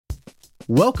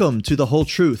Welcome to The Whole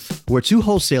Truth, where two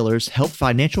wholesalers help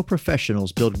financial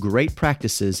professionals build great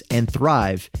practices and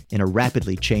thrive in a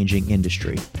rapidly changing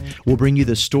industry. We'll bring you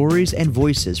the stories and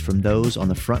voices from those on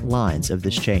the front lines of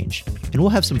this change, and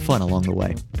we'll have some fun along the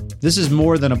way. This is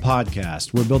more than a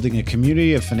podcast. We're building a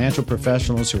community of financial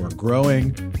professionals who are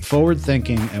growing,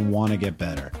 forward-thinking, and want to get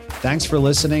better. Thanks for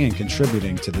listening and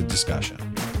contributing to the discussion.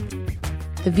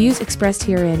 The views expressed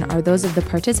herein are those of the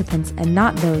participants and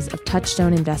not those of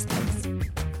Touchstone Investments.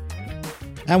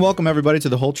 And welcome everybody to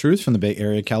The Whole Truth from the Bay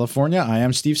Area, California. I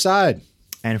am Steve Side.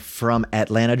 And from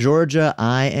Atlanta, Georgia,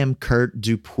 I am Kurt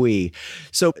Dupuis.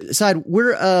 So, Side,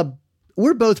 we're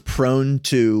both prone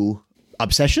to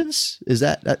obsessions. Is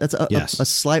that's a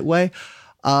slight way?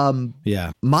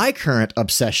 Yeah. My current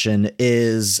obsession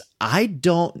is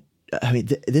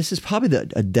this is probably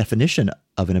a definition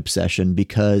of an obsession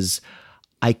because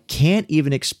I can't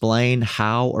even explain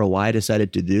how or why I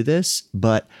decided to do this,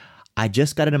 but I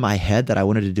just got it in my head that I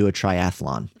wanted to do a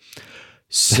triathlon.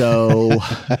 So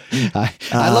I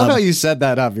love how you set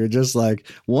that up. You're just like,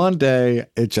 one day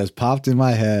it just popped in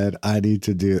my head. I need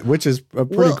to do it, which is a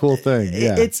pretty cool thing.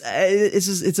 Yeah. It's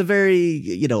a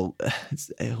very,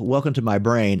 welcome to my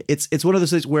brain. It's one of those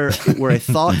things where a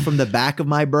thought from the back of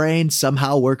my brain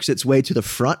somehow works its way to the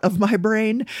front of my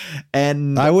brain.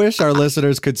 And I wish our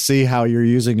listeners could see how you're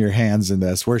using your hands in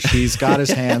this, where she's got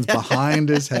his hands behind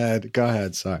his head. Go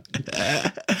ahead. Sorry.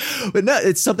 But no,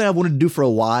 it's something I wanted to do for a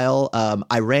while.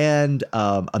 I ran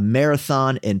a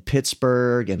marathon in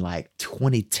Pittsburgh in like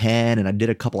 2010, and I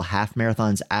did a couple of half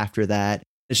marathons after that.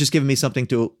 It's just given me something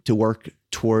to work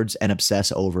towards and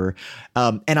obsess over.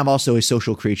 And I'm also a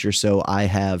social creature, so I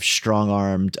have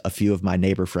strong-armed a few of my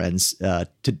neighbor friends to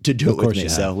do it with me.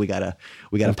 So we got a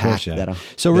pack that'll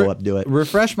go up do it.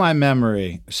 Refresh my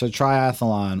memory. So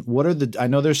triathlon. I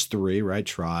know there's three, right?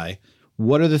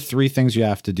 What are the three things you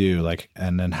have to do?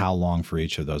 And then how long for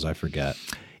each of those? I forget.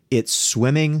 It's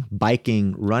swimming,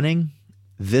 biking, running.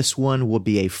 This one will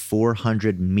be a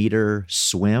 400-meter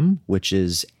swim, which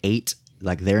is 8,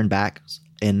 like there and back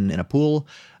in a pool,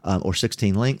 or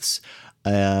 16 lengths.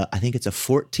 I think it's a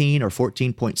 14 or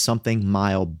 14 point something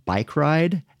mile bike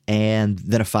ride, and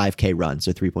then a 5K run,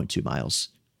 so 3.2 miles.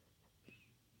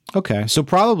 Okay, so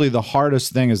probably the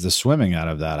hardest thing is the swimming out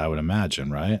of that, I would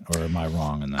imagine, right? Or am I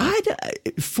wrong in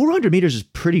that? 400 meters is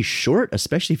pretty short,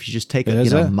 especially if you just take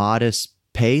a modest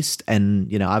pace. And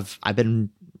I've been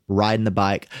riding the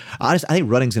bike. Honestly, I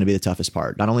think running's going to be the toughest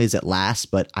part. Not only is it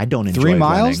last, but I don't enjoy 3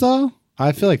 miles running. though.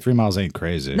 I feel like 3 miles ain't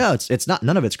crazy. No, it's not.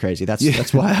 None of it's crazy.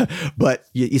 That's why. But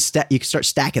you start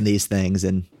stacking these things,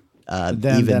 and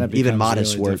then even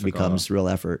modest really work difficult. Becomes real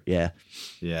effort. Yeah.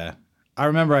 Yeah. I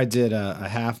remember I did a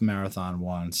half marathon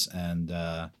once, and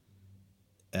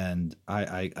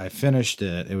I finished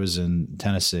it. It was in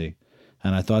Tennessee,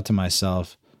 and I thought to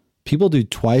myself, people do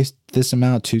twice this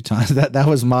amount 2 times. That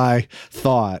was my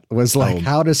thought. Was like,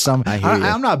 how does I'm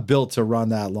not built to run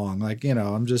that long.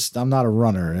 I'm not a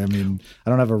runner. I mean,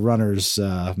 I don't have a runner's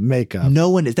makeup.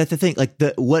 No one is. That's the thing. Like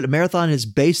what a marathon is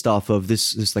based off of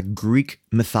this like Greek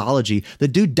mythology. The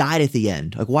dude died at the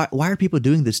end. Like why are people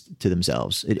doing this to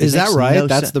themselves? Is that right?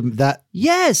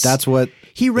 Yes. That's what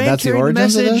he ran. That's carrying the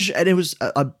message, and it was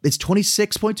it's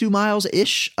 26.2 miles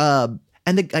ish.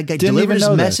 And the guy delivered his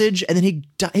message, and then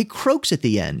he croaks at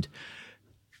the end.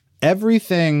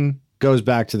 Everything goes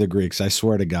back to the Greeks. I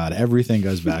swear to God, everything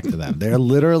goes back to them. They're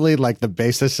literally like the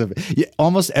basis of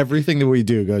almost everything that we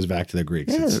do goes back to the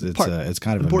Greeks. Yeah, it's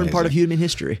kind of important amazing. Part of human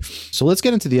history. So let's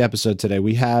get into the episode today.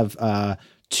 We have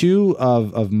two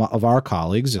of our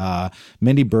colleagues,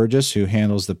 Mindy Burgess, who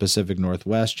handles the Pacific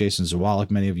Northwest, Jason Zawalich.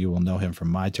 Many of you will know him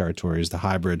from my territory as the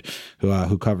hybrid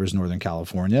who covers Northern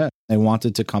California. They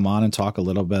wanted to come on and talk a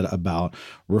little bit about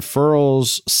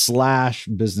referrals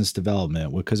 / business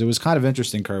development, because it was kind of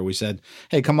interesting, Kurt. We said,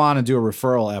 hey, come on and do a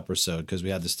referral episode because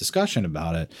we had this discussion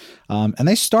about it. And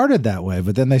they started that way,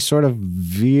 but then they sort of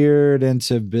veered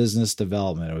into business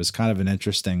development. It was kind of an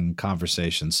interesting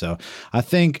conversation. So I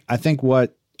think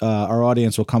what our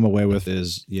audience will come away with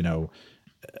is,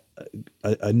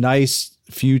 a nice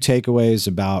few takeaways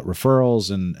about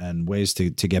referrals and ways to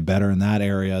get better in that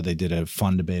area. They did a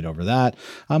fun debate over that,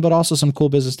 but also some cool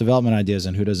business development ideas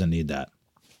and who doesn't need that.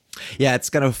 Yeah,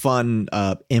 it's kind of fun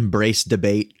embrace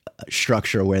debate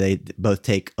structure where they both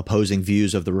take opposing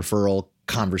views of the referral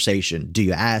conversation. Do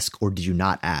you ask or do you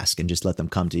not ask, and just let them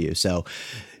come to you? So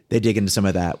they dig into some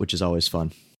of that, which is always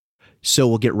fun. So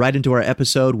we'll get right into our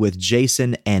episode with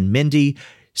Jason and Mindy.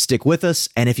 Stick with us.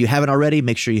 And if you haven't already,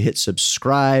 make sure you hit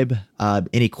subscribe.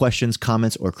 Any questions,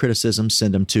 comments, or criticisms,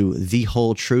 send them to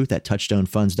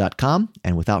thewholetruth@touchstonefunds.com.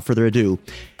 And without further ado,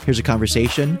 here's a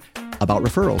conversation about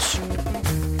referrals.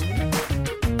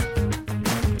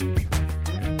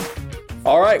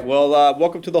 All right. Well,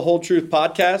 welcome to the Whole Truth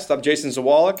Podcast. I'm Jason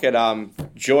Zawalich, and I'm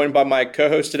joined by my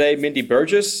co-host today, Mindy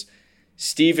Burgess.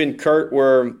 Steve and Kurt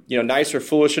were, nice or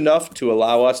foolish enough to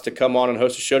allow us to come on and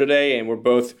host a show today, and we're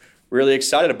both really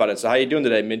excited about it. So how are you doing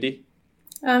today, Mindy?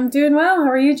 I'm doing well. How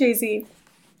are you, JZ?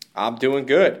 I'm doing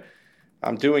good.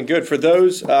 For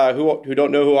those who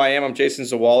don't know who I am, I'm Jason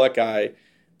Zawalich. I've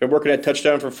been working at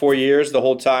Touchstone for 4 years, the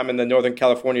whole time in the Northern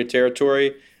California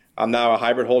territory. I'm now a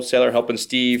hybrid wholesaler helping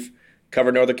Steve cover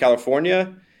Northern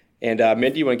California. And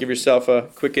Mindy, you want to give yourself a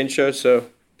quick intro so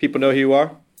people know who you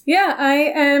are? Yeah, I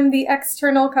am the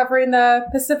external covering the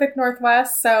Pacific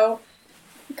Northwest. So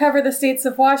I cover the states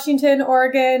of Washington,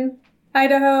 Oregon,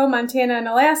 Idaho, Montana, and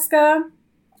Alaska.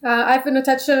 I've been with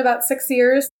Touchstone about 6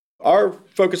 years. Our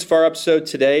focus for our episode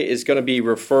today is going to be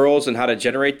referrals and how to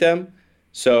generate them.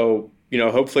 So,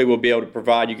 hopefully we'll be able to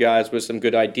provide you guys with some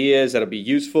good ideas that'll be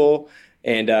useful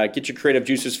and get your creative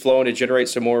juices flowing to generate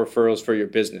some more referrals for your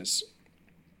business.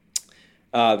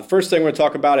 The first thing we're going to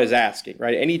talk about is asking,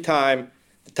 right? Anytime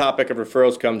the topic of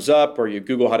referrals comes up or you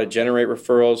Google how to generate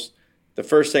referrals, the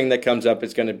first thing that comes up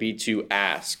is going to be to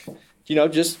ask.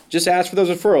 Just ask for those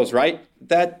referrals, right?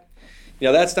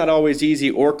 That's not always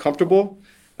easy or comfortable.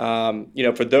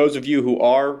 For those of you who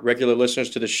are regular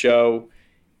listeners to the show,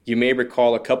 you may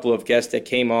recall a couple of guests that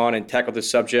came on and tackled the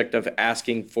subject of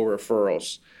asking for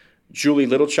referrals. Julie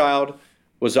Littlechild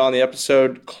was on the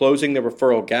episode Closing the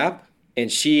Referral Gap,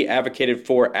 and she advocated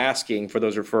for asking for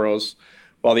those referrals,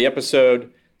 while the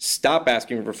episode Stop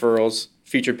Asking for Referrals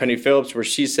featured Penny Phillips, where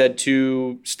she said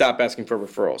to stop asking for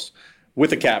referrals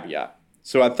with a caveat.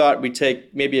 So I thought we'd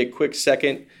take maybe a quick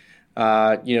second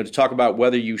to talk about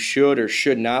whether you should or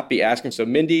should not be asking. So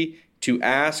Mindy, to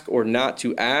ask or not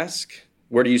to ask,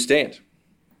 where do you stand?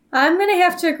 I'm going to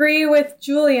have to agree with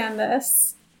Julie on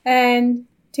this and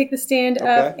take the stand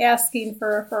of asking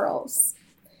for referrals.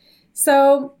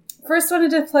 So first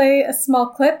wanted to play a small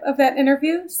clip of that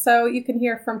interview so you can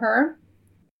hear from her.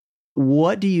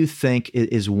 What do you think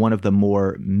is one of the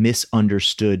more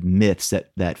misunderstood myths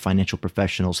that financial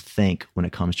professionals think when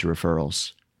it comes to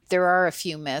referrals? There are a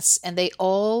few myths, and they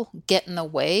all get in the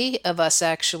way of us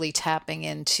actually tapping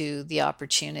into the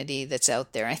opportunity that's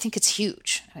out there. I think it's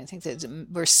huge. I think that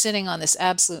we're sitting on this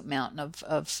absolute mountain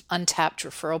of untapped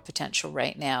referral potential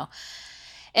right now.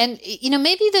 And,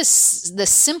 maybe the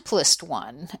simplest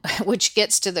one, which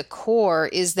gets to the core,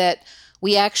 is that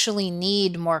we actually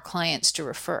need more clients to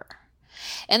refer.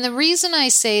 And the reason I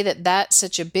say that that's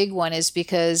such a big one is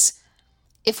because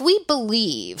if we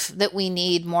believe that we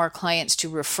need more clients to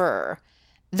refer,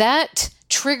 that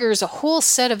triggers a whole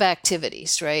set of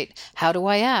activities, right? How do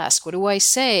I ask? What do I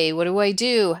say? What do I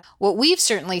do? What we've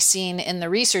certainly seen in the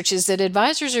research is that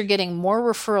advisors are getting more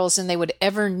referrals than they would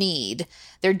ever need.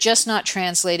 They're just not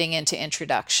translating into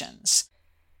introductions.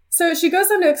 So she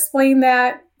goes on to explain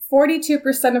that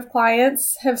 42% of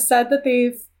clients have said that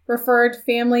they've referred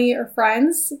family or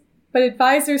friends, but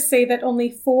advisors say that only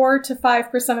 4 to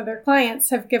 5% of their clients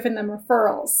have given them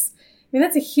referrals. I mean,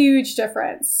 that's a huge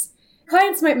difference.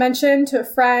 Clients might mention to a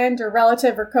friend or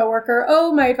relative or coworker,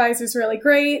 oh, my advisor's really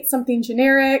great, something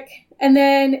generic. And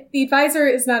then the advisor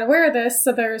is not aware of this,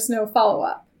 so there's no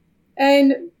follow-up.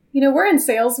 And, we're in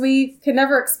sales. We can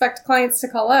never expect clients to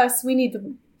call us. We need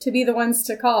to be the ones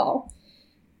to call.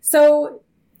 So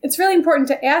it's really important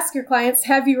to ask your clients,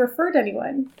 have you referred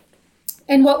anyone?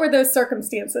 And what were those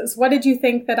circumstances? What did you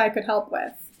think that I could help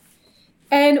with?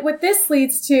 And what this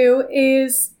leads to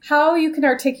is how you can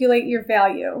articulate your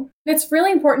value. It's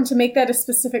really important to make that a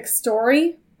specific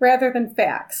story rather than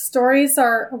facts. Stories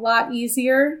are a lot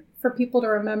easier for people to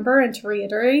remember and to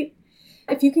reiterate.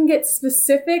 If you can get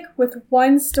specific with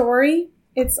one story,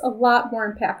 it's a lot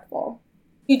more impactful.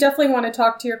 You definitely want to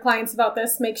talk to your clients about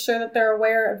this, make sure that they're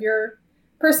aware of your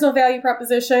personal value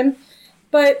proposition.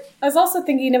 But I was also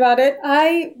thinking about it.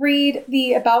 I read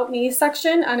the About Me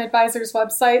section on advisors'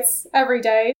 websites every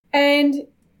day, and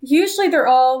usually they're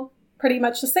all pretty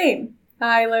much the same.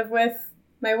 I live with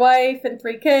my wife and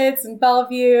 3 kids in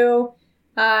Bellevue.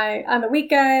 On the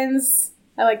weekends,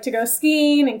 I like to go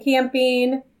skiing and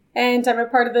camping, and I'm a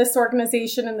part of this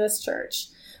organization in this church,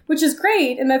 which is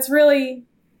great, and that's really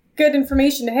good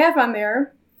information to have on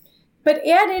there. But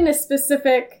add in a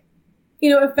specific,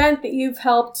 event that you've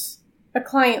helped a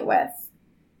client with.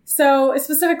 So a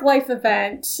specific life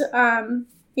event,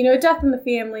 a death in the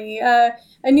family, a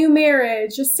new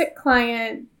marriage, a sick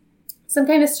client, some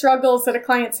kind of struggles that a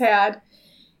client's had.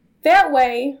 That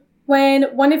way, when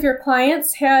one of your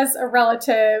clients has a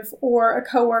relative or a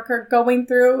coworker going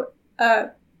through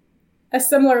a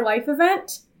similar life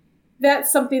event,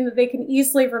 that's something that they can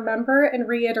easily remember and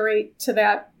reiterate to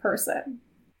that person.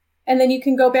 And then you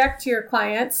can go back to your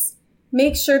clients,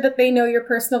 make sure that they know your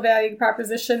personal value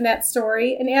proposition, that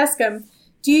story, and ask them,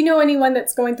 do you know anyone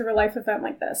that's going through a life event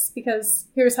like this? Because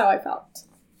here's how I felt.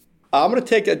 I'm going to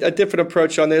take a different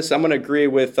approach on this. I'm going to agree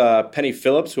with Penny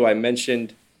Phillips, who I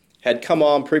mentioned had come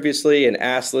on previously and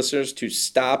asked listeners to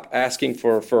stop asking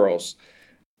for referrals.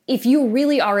 If you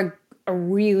really are a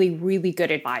really, really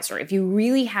good advisor, if you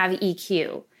really have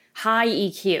EQ, high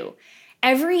EQ,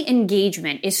 every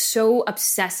engagement is so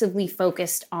obsessively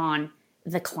focused on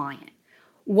the client,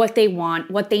 what they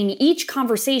want, what they need, each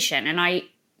conversation. And I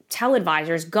tell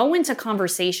advisors, go into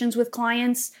conversations with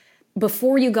clients.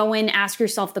 Before you go in, ask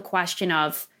yourself the question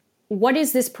of, what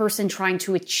is this person trying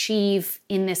to achieve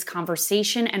in this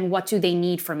conversation and what do they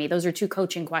need from me? Those are 2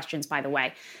 coaching questions, by the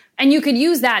way. And you could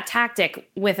use that tactic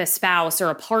with a spouse or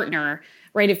a partner,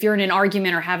 right? If you're in an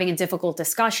argument or having a difficult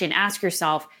discussion, ask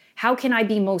yourself, how can I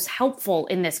be most helpful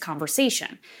in this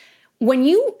conversation? When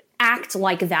you act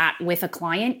like that with a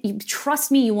client,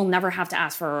 trust me, you will never have to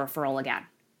ask for a referral again.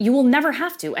 You will never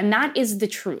have to. And that is the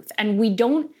truth. And we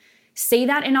don't say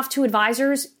that enough to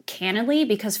advisors, candidly,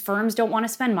 because firms don't want to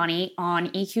spend money on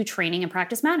EQ training and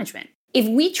practice management. If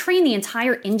we train the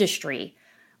entire industry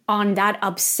on that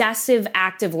obsessive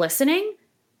active listening,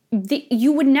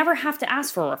 you would never have to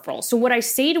ask for a referral. So what I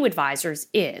say to advisors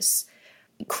is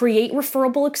create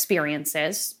referable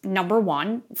experiences, number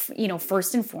one,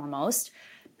 first and foremost,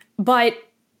 but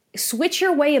switch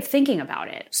your way of thinking about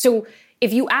it. So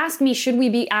if you ask me, should we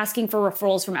be asking for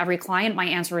referrals from every client? My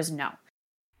answer is no.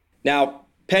 Now,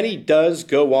 Penny does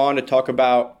go on to talk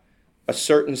about a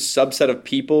certain subset of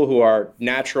people who are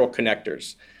natural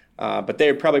connectors, but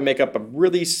they probably make up a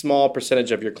really small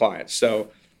percentage of your clients. So,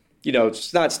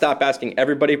 it's not stop asking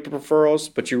everybody for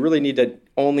referrals, but you really need to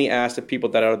only ask the people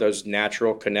that are those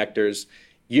natural connectors.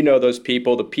 Those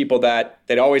people, the people that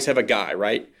they'd always have a guy,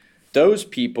 right? Those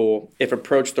people, if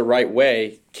approached the right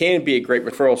way, can be a great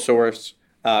referral source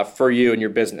for you and your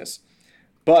business.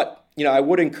 But I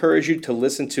would encourage you to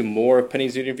listen to more of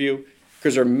Penny's interview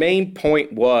because her main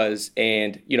point was,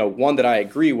 and one that I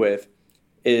agree with,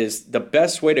 is the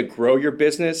best way to grow your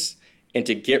business and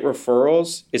to get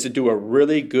referrals is to do a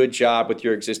really good job with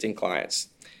your existing clients.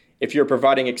 If you're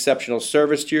providing exceptional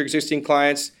service to your existing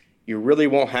clients, you really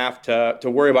won't have to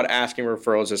worry about asking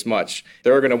referrals as much.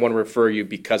 They're going to want to refer you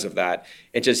because of that,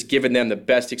 and just giving them the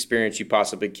best experience you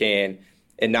possibly can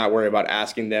and not worry about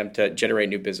asking them to generate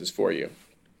new business for you.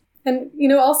 And,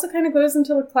 also kind of goes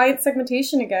into the client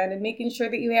segmentation again and making sure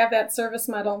that you have that service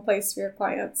model in place for your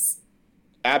clients.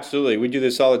 Absolutely. We do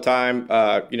this all the time.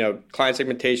 Client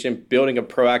segmentation, building a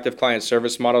proactive client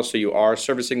service model so you are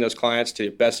servicing those clients to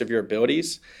the best of your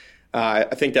abilities. I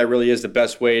think that really is the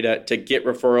best way to get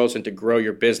referrals and to grow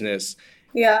your business.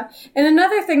 Yeah. And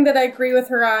another thing that I agree with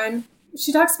her on,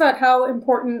 she talks about how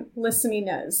important listening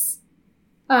is.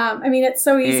 It's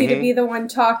so easy to be the one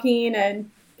talking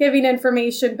and giving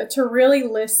information, but to really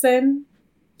listen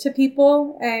to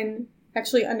people and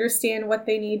actually understand what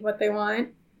they need, what they want,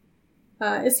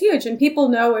 is huge. And people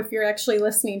know if you're actually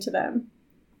listening to them.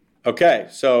 Okay,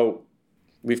 so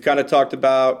we've kind of talked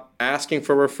about asking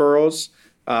for referrals,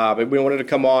 but we wanted to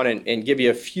come on and give you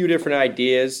a few different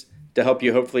ideas to help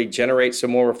you hopefully generate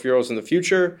some more referrals in the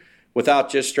future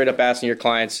without just straight up asking your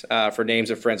clients for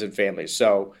names of friends and families.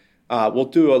 So we'll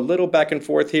do a little back and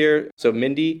forth here. So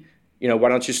Mindy, why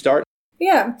don't you start?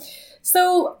 Yeah.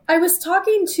 So I was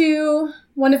talking to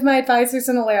one of my advisors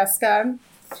in Alaska,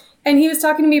 and he was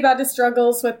talking to me about his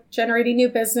struggles with generating new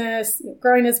business,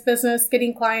 growing his business,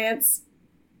 getting clients.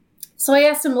 So I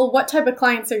asked him, well, what type of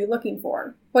clients are you looking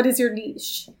for? What is your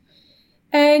niche?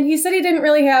 And he said he didn't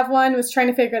really have one, was trying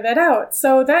to figure that out.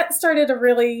 So that started a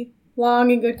really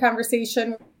long and good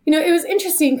conversation. It was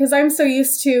interesting because I'm so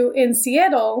used to in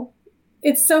Seattle,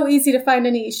 it's so easy to find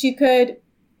a niche. You could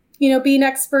be an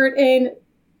expert in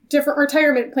different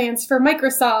retirement plans for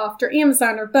Microsoft or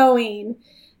Amazon or Boeing.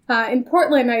 In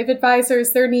Portland, I have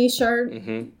advisors, their niche are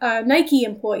Nike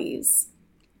employees.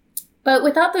 But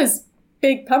without those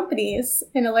big companies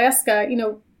in Alaska,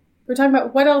 we're talking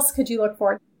about what else could you look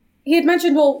for? He had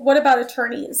mentioned, well, what about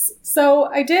attorneys? So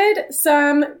I did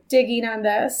some digging on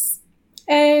this,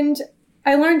 and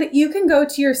I learned that you can go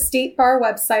to your state bar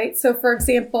website. So, for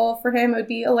example, for him, it would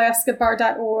be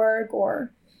alaskabar.org,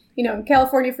 or in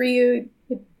California for you,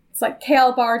 it's like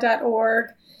calbar.org.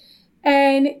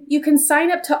 And you can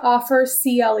sign up to offer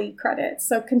CLE credit,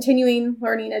 so continuing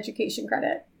learning education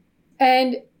credit.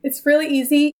 And it's really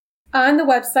easy. On the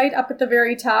website, up at the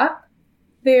very top,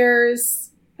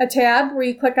 there's a tab where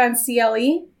you click on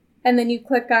CLE, and then you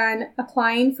click on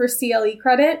applying for CLE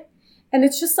credit. And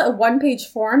it's just a one-page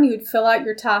form. You would fill out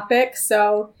your topic.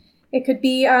 So It could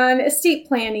be on estate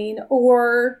planning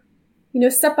or,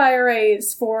 STEP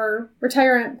IRAs for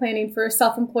retirement planning for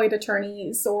self-employed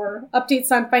attorneys or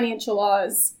updates on financial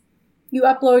laws. You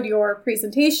upload your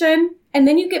presentation and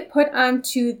then you get put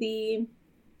onto the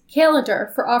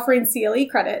calendar for offering CLE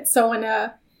credit. So when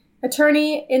a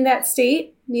attorney in that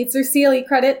state needs their CLE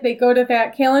credit, they go to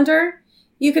that calendar.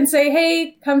 You can say,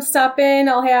 hey, come stop in.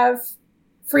 I'll have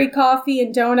free coffee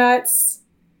and donuts.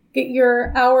 Get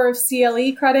your hour of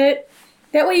CLE credit.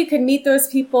 That way you can meet those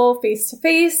people face to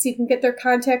face. You can get their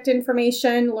contact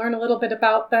information, learn a little bit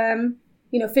about them,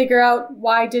 figure out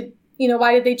why did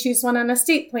they choose one on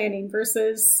estate planning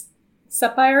versus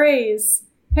SEP IRAs,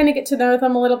 kind of get to know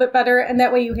them a little bit better. And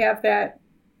that way you have that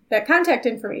contact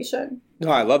information. No,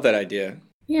 I love that idea.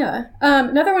 Yeah.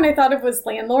 Another one I thought of was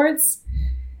landlords.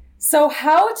 So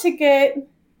how to get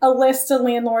a list of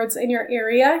landlords in your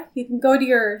area. You can go to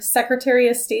your Secretary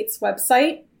of State's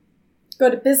website, go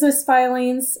to business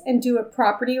filings and do a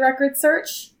property record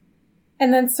search,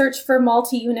 and then search for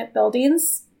multi-unit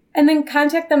buildings, and then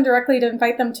contact them directly to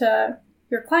invite them to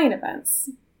your client events.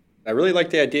 I really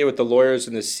like the idea with the lawyers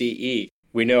and the CE.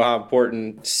 We know how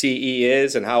important CE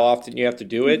is and how often you have to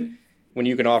do it. Mm-hmm. When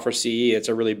you can offer CE, it's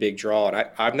a really big draw. And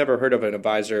I've never heard of an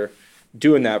advisor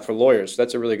doing that for lawyers. So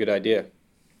that's a really good idea.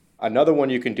 Another one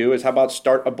you can do is how about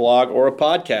start a blog or a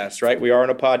podcast, right? We are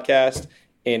on a podcast,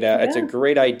 and it's a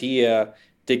great idea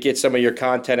to get some of your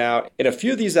content out. And a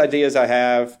few of these ideas I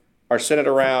have are centered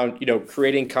around,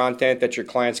 creating content that your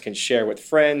clients can share with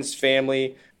friends,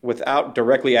 family, without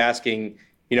directly asking,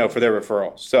 for their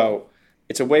referral. So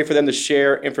it's a way for them to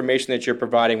share information that you're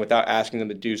providing without asking them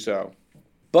to do so.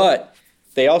 But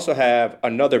they also have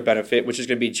another benefit, which is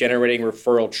going to be generating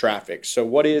referral traffic. So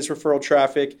what is referral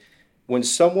traffic? When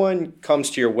someone comes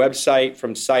to your website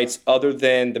from sites other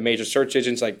than the major search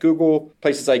engines like Google,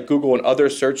 places like Google and other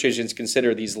search engines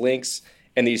consider these links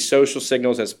and these social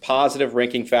signals as positive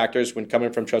ranking factors when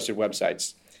coming from trusted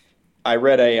websites. I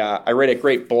read a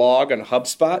great blog on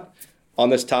HubSpot on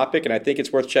this topic, and I think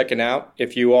it's worth checking out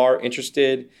if you are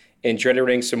interested in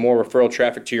generating some more referral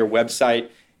traffic to your website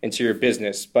and to your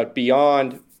business. But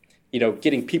beyond,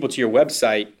 getting people to your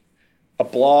website, a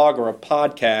blog or a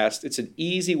podcast, it's an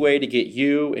easy way to get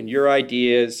you and your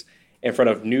ideas in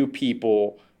front of new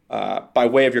people by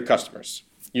way of your customers.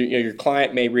 Your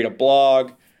client may read a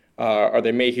blog or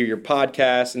they may hear your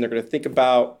podcast, and they're going to think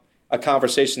about a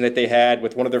conversation that they had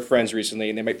with one of their friends recently,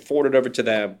 and they might forward it over to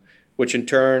them, which in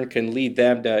turn can lead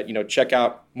them to check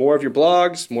out more of your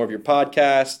blogs, more of your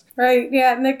podcast. Right,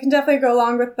 yeah, and it can definitely go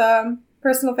along with the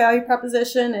personal value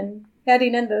proposition and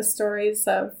adding in those stories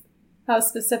of how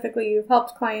specifically you've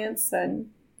helped clients and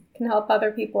can help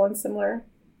other people in similar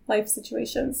life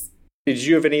situations. Did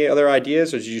you have any other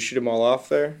ideas, or did you shoot them all off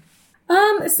there?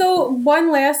 So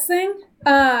one last thing,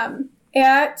 at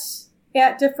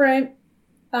different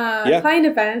client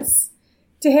events,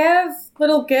 to have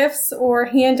little gifts or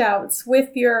handouts with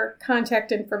your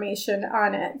contact information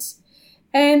on it.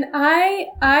 And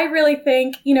I really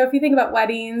think, if you think about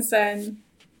weddings and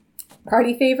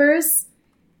party favors,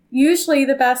 usually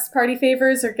the best party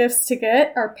favors or gifts to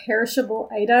get are perishable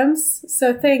items.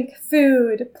 So think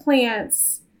food,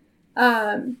 plants,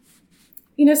 something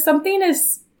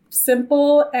as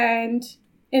simple and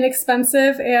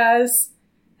inexpensive as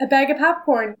a bag of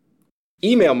popcorn.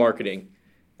 Email marketing.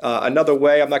 Another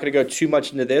way, I'm not going to go too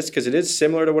much into this because it is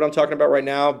similar to what I'm talking about right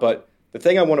now, but the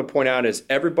thing I want to point out is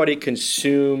everybody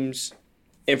consumes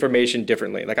information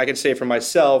differently. Like I can say for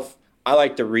myself, I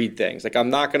like to read things. Like I'm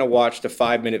not going to watch the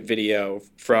 5-minute video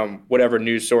from whatever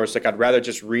news source. Like I'd rather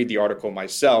just read the article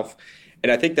myself.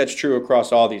 And I think that's true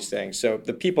across all these things. So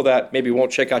the people that maybe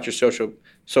won't check out your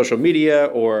social media,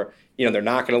 or they're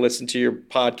not going to listen to your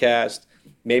podcast,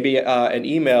 maybe an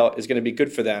email is going to be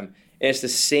good for them. And it's the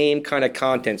same kind of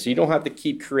content. So you don't have to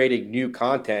keep creating new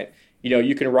content.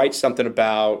 You can write something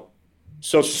about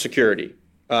Social Security.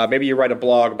 Maybe you write a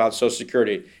blog about Social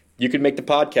Security. You can make the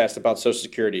podcast about Social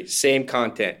Security. Same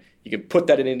content. You can put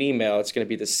that in an email. It's going to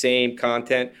be the same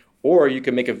content. Or you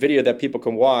can make a video that people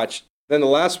can watch. Then the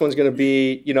last one's going to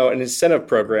be, an incentive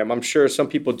program. I'm sure some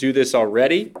people do this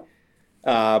already.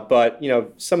 But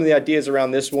some of the ideas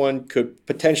around this one could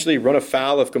potentially run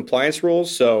afoul of compliance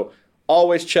rules. So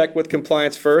always check with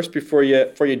compliance first before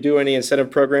you do any incentive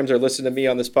programs or listen to me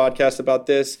on this podcast about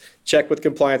this. Check with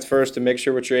compliance first to make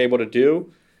sure what you're able to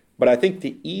do. But I think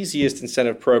the easiest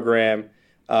incentive program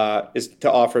is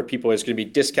to offer people is going to be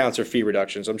discounts or fee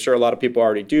reductions. I'm sure a lot of people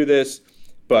already do this,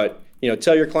 but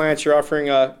tell your clients you're offering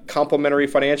a complimentary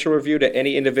financial review to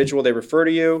any individual they refer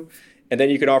to you, and then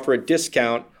you can offer a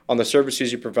discount on the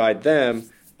services you provide them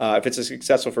if it's a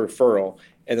successful referral.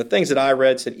 And the things that I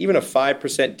read said even a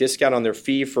 5% discount on their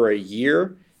fee for a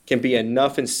year can be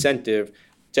enough incentive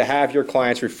to have your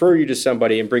clients refer you to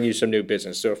somebody and bring you some new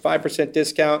business. So a 5%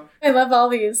 discount. I love all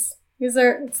these. It's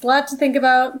a lot to think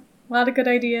about, a lot of good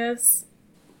ideas.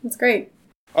 It's great.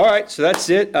 All right, so that's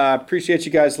it. Appreciate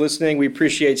you guys listening. We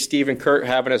appreciate Steve and Kurt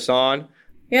having us on.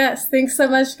 Yes, thanks so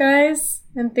much, guys.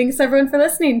 And thanks, everyone, for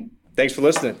listening. Thanks for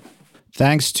listening.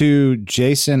 Thanks to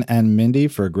Jason and Mindy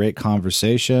for a great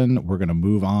conversation. We're going to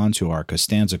move on to our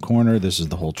Costanza Corner. This is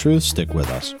The Whole Truth. Stick with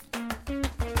us.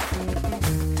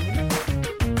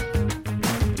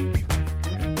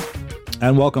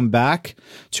 And welcome back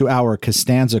to our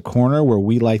Costanza Corner, where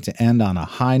we like to end on a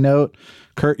high note.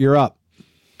 Kurt, you're up.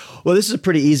 Well, this is a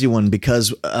pretty easy one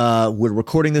because we're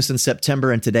recording this in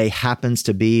September, and today happens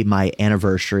to be my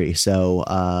anniversary. So,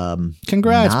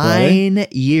 congrats, 9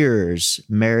 years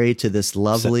married to this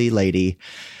lovely lady.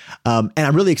 And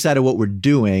I'm really excited what we're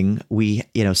doing. We,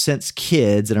 since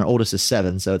kids, and our oldest is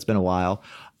 7, so it's been a while.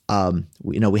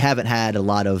 We haven't had a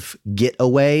lot of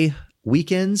getaway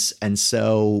weekends, and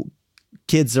so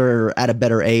kids are at a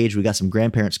better age. We got some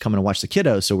grandparents coming to watch the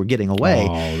kiddos, so we're getting away.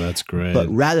 Oh, that's great. But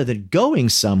rather than going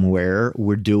somewhere,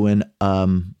 we're doing a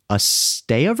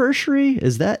stay-anniversary.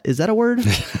 Is that a word?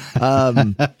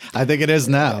 I think it is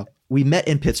now. We met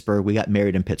in Pittsburgh. We got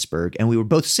married in Pittsburgh, and we were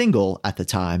both single at the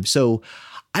time. So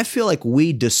I feel like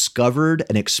we discovered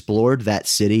and explored that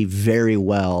city very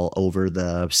well over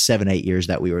the 7-8 years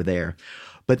that we were there.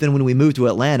 But then when we moved to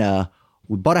Atlanta,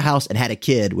 we bought a house and had a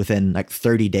kid within like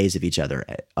 30 days of each other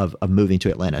of moving to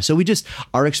Atlanta. So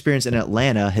our experience in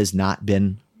Atlanta has not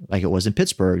been like it was in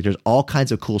Pittsburgh. There's all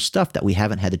kinds of cool stuff that we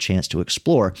haven't had the chance to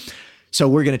explore. So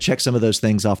we're going to check some of those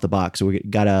things off the box. So we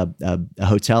got a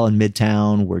hotel in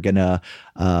Midtown. We're going to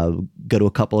go to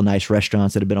a couple of nice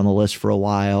restaurants that have been on the list for a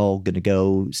while. Going to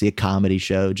go see a comedy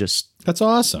show. That's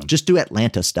awesome. Just do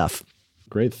Atlanta stuff.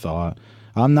 Great thought.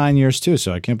 I'm 9 years too,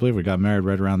 so I can't believe we got married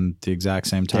right around the exact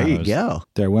same time. There you go.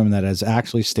 There are women that has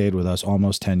actually stayed with us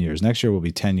almost 10 years. Next year will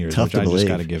be 10 years, which I just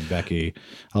got to give Becky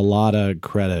a lot of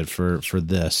credit for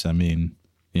this. I mean,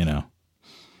 you know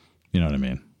what I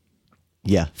mean?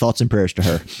 Yeah. Thoughts and prayers to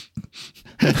her.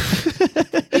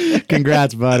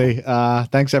 Congrats, buddy.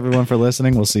 Thanks everyone for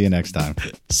listening. We'll see you next time.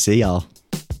 See y'all.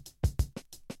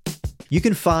 You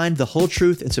can find The Whole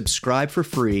Truth and subscribe for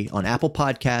free on Apple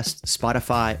Podcasts,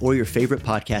 Spotify, or your favorite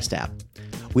podcast app.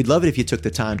 We'd love it if you took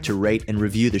the time to rate and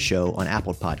review the show on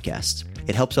Apple Podcasts.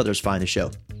 It helps others find the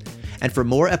show. And for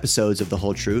more episodes of The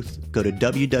Whole Truth, go to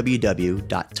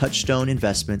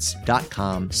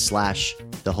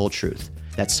www.touchstoneinvestments.com/thewholetruth.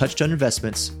 That's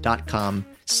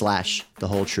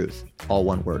touchstoneinvestments.com/thewholetruth. All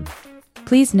one word.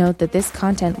 Please note that this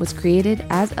content was created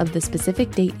as of the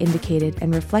specific date indicated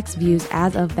and reflects views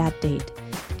as of that date.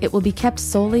 It will be kept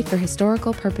solely for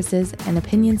historical purposes, and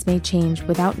opinions may change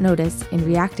without notice in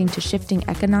reacting to shifting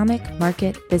economic,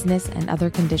 market, business, and other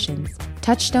conditions.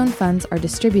 Touchstone funds are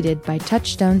distributed by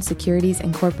Touchstone Securities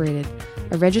Incorporated,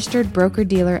 a registered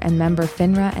broker-dealer and member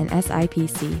FINRA and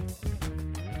SIPC.